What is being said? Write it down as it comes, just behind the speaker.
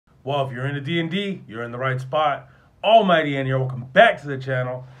Well, if you're into D&D, you're in the right spot. Almighty N here. Welcome back to the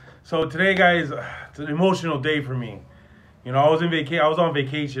channel. So today, guys, it's an emotional day for me. You know, I was on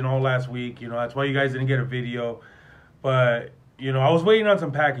vacation all last week. You know, that's why you guys didn't get a video. But you know, I was waiting on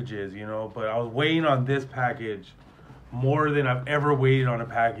some packages. You know, but I was waiting on this package more than I've ever waited on a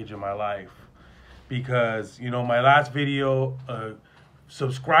package in my life. Because you know, my last video,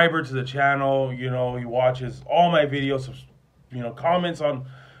 subscriber to the channel. You know, he watches all my videos. You know, comments on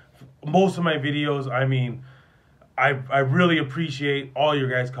most of my videos. I mean, I really appreciate all your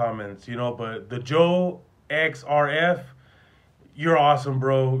guys' comments, you know, but the Joe XRF, you're awesome,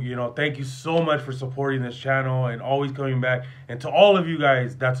 bro. You know, thank you so much for supporting this channel and always coming back. And to all of you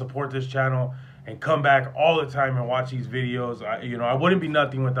guys that support this channel and come back all the time and watch these videos, you know, I wouldn't be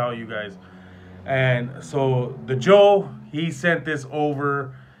nothing without you guys. And so the Joe, he sent this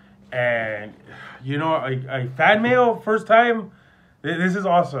over, and you know, I fan mail first time. This is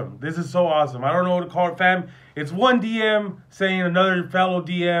awesome. This is so awesome. I don't know what to call it, fam. It's one DM saying another fellow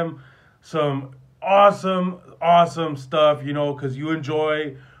DM some awesome stuff, you know, because you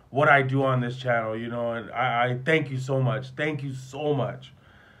enjoy what I do on this channel, you know, and I thank you so much. Thank you so much.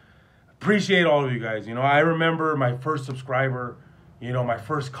 Appreciate all of you guys. You know, I remember my first subscriber, you know, my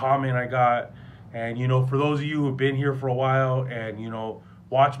first comment I got, and, you know, for those of you who have been here for a while and, you know,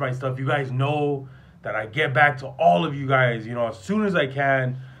 watch my stuff, you guys know that I get back to all of you guys, you know, as soon as I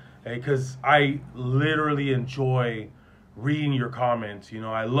can, because I literally enjoy reading your comments. You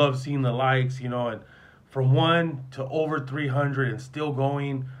know, I love seeing the likes, you know, and from 1 to over 300 and still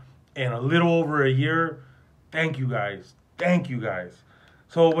going in a little over a year. Thank you guys. Thank you guys.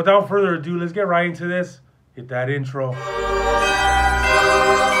 So without further ado, let's get right into this. Hit that intro.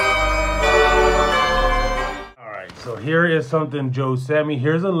 All right, so here is something Joe sent me.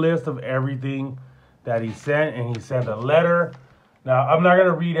 Here's a list of everything that he sent, and he sent a letter. Now, I'm not going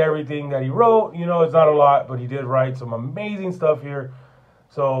to read everything that he wrote. You know, it's not a lot, but he did write some amazing stuff here.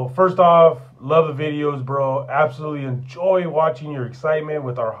 So, first off, love the videos, bro. Absolutely enjoy watching your excitement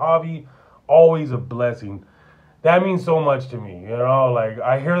with our hobby. Always a blessing. That means so much to me, you know? Like,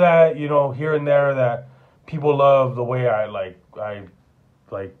 I hear that, you know, here and there, that people love the way I like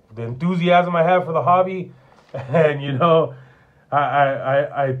the enthusiasm I have for the hobby. And, you know,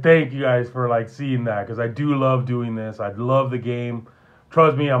 I thank you guys for like seeing that, because I do love doing this. I love the game.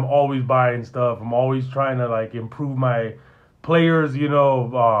 Trust me, I'm always buying stuff. I'm always trying to like improve my players, you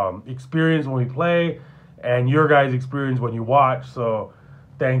know, experience when we play, and your guys' experience when you watch. So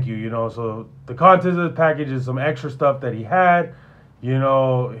thank you, you know. So the contents of the package is some extra stuff that he had. You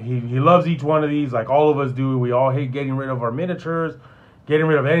know, he loves each one of these like all of us do. We all hate getting rid of our miniatures, getting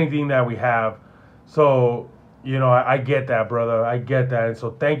rid of anything that we have. So you know, I get that, brother. I get that. And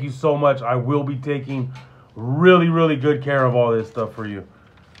so thank you so much. I will be taking really good care of all this stuff for you.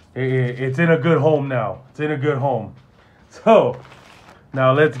 It's in a good home now. It's in a good home. So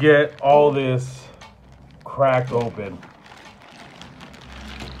now let's get all this cracked open.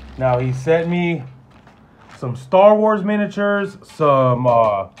 Now he sent me some Star Wars miniatures, some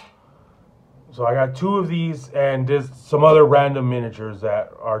so I got 2 of these, and just some other random miniatures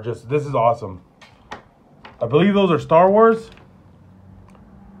that are just, this is awesome. I believe those are Star Wars.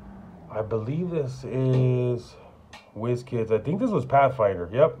 I believe this is WizKids. I think this was Pathfinder.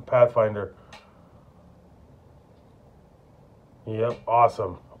 Yep, Pathfinder. Yep,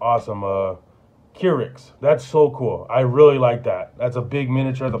 awesome. Kyrix. That's so cool. I really like that. That's a big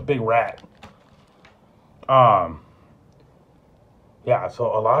miniature. That's a big rat. Yeah,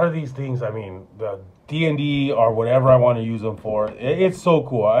 so a lot of these things, I mean, the D&D or whatever I want to use them for, it's so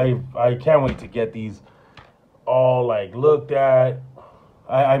cool. I can't wait to get these all like looked at.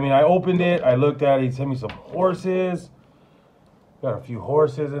 I mean, I opened it, I looked at it, he sent me some horses. Got a few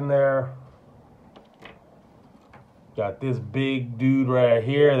horses in there. Got this big dude right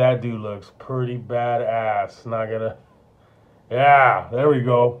here. That dude looks pretty badass. Not gonna, yeah, there we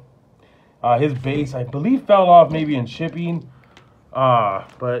go. His base, I believe, fell off maybe in shipping,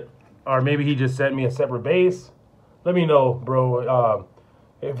 but or maybe he just sent me a separate base. Let me know, bro,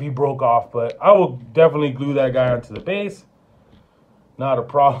 if he broke off, but I will definitely glue that guy onto the base. Not a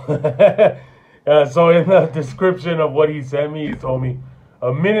problem. So in the description of what he sent me, he told me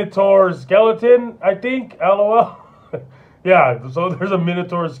a Minotaur skeleton, I think, LOL. Yeah, so there's a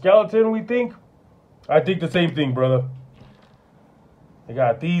Minotaur skeleton, we think. I think the same thing, brother. They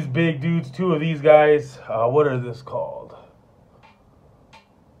got these big dudes, 2 of these guys. What are this called?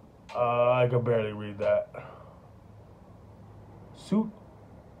 I can barely read that. Suit?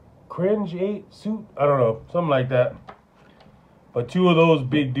 Cringe 8 suit? I don't know, something like that. But 2 of those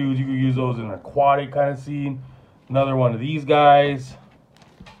big dudes, you can use those in an aquatic kind of scene. Another one of these guys.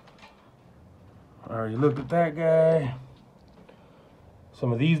 I already looked at that guy.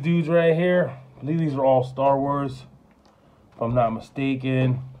 Some of these dudes right here. I believe these are all Star Wars, if I'm not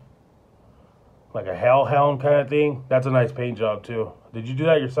mistaken. Like a hellhound kind of thing. That's a nice paint job too. Did you do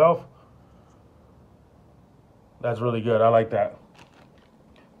that yourself? That's really good. I like that.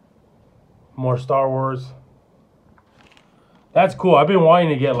 More Star Wars. That's cool. I've been wanting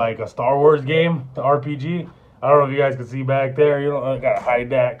to get like a Star Wars game, the RPG. I don't know if you guys can see back there. You know, I gotta hide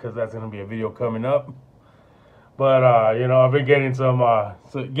that because that's gonna be a video coming up. But you know, I've been getting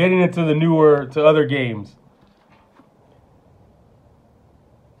getting into the other games.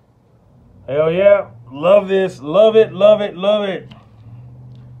 Hell yeah, love this, love it, love it, love it.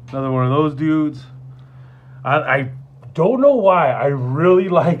 Another one of those dudes. I don't know why I really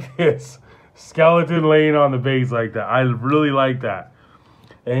like this skeleton laying on the base like that. I really like that.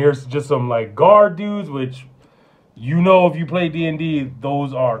 And here's just some like guard dudes, which you know if you play D&D,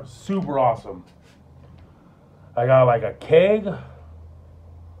 those are super awesome. I got like a keg.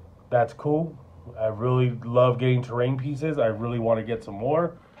 That's cool. I really love getting terrain pieces. I really want to get some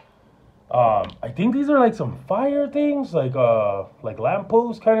more. I think these are like some fire things, like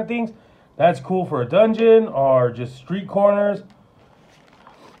lamppost kind of things. That's cool for a dungeon or just street corners.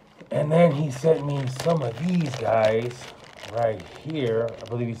 And then he sent me some of these guys right here. I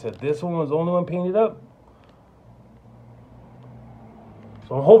believe he said this one was the only one painted up.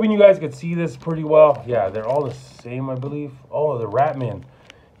 So I'm hoping you guys could see this pretty well. Yeah, they're all the same, I believe. Oh, the Ratman.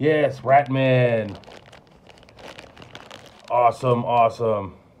 Yes, Ratman. Awesome,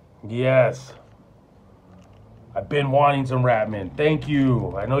 awesome. Yes. I've been wanting some Ratman. Thank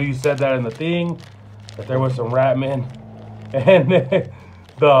you. I know you said that in the thing, that there was some Ratman. And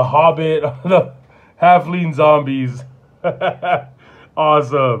the Hobbit, the Halfling zombies.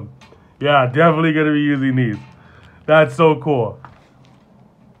 Awesome. Yeah, definitely going to be using these. That's so cool.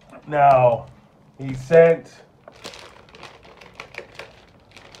 Now, he sent,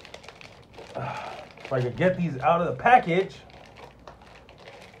 if I could get these out of the package.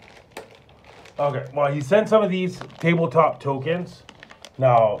 Okay, well, he sent some of these tabletop tokens.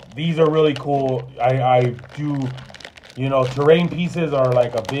 Now, these are really cool. I do, you know, terrain pieces are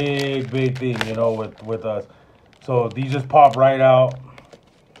like a big thing, you know, with us. So these just pop right out.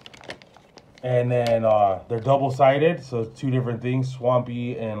 And then they're double-sided, so it's two different things,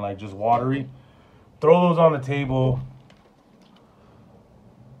 swampy and like just watery. Throw those on the table.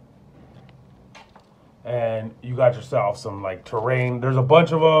 And you got yourself some like terrain. There's a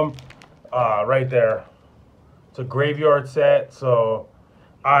bunch of them right there. It's a graveyard set, so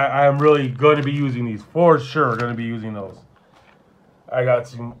I am really going to be using these. For sure, going to be using those. I got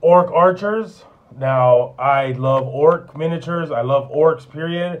some orc archers. Now, I love orc miniatures. I love orcs,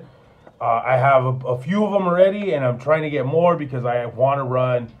 period. I have a few of them already, and I'm trying to get more because I want to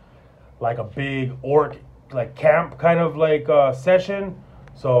run like a big orc like camp kind of like session.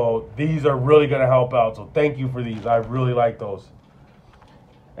 So these are really going to help out. So thank you for these. I really like those.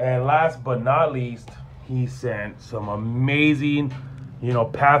 And last but not least, he sent some amazing, you know,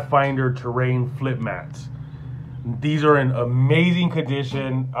 Pathfinder terrain flip mats. These are in amazing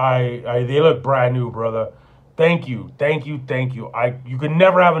condition. They look brand new, brother. Thank you, thank you, thank you. You can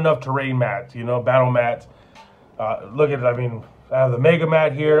never have enough terrain mats, you know, battle mats. Look at it. I mean, I have the Mega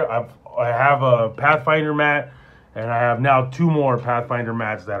Mat here. I have a Pathfinder mat, and I have now 2 more Pathfinder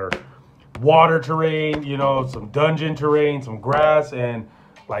mats that are water terrain, you know, some dungeon terrain, some grass, and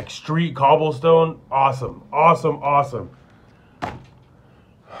like street cobblestone. Awesome, awesome, awesome.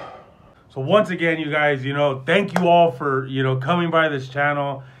 So once again, you guys, you know, thank you all for, you know, coming by this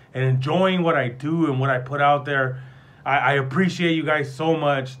channel and enjoying what I do and what I put out there. I appreciate you guys so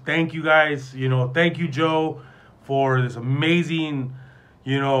much. Thank you guys. You know, thank you, Joe, for this amazing,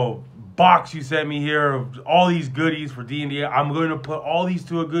 you know, box you sent me here of all these goodies for D&D. I'm going to put all these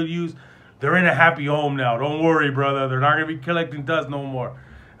to a good use. They're in a happy home now. Don't worry, brother. They're not going to be collecting dust no more.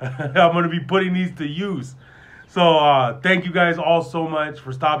 I'm going to be putting these to use. So thank you guys all so much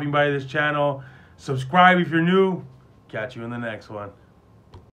for stopping by this channel. Subscribe if you're new. Catch you in the next one.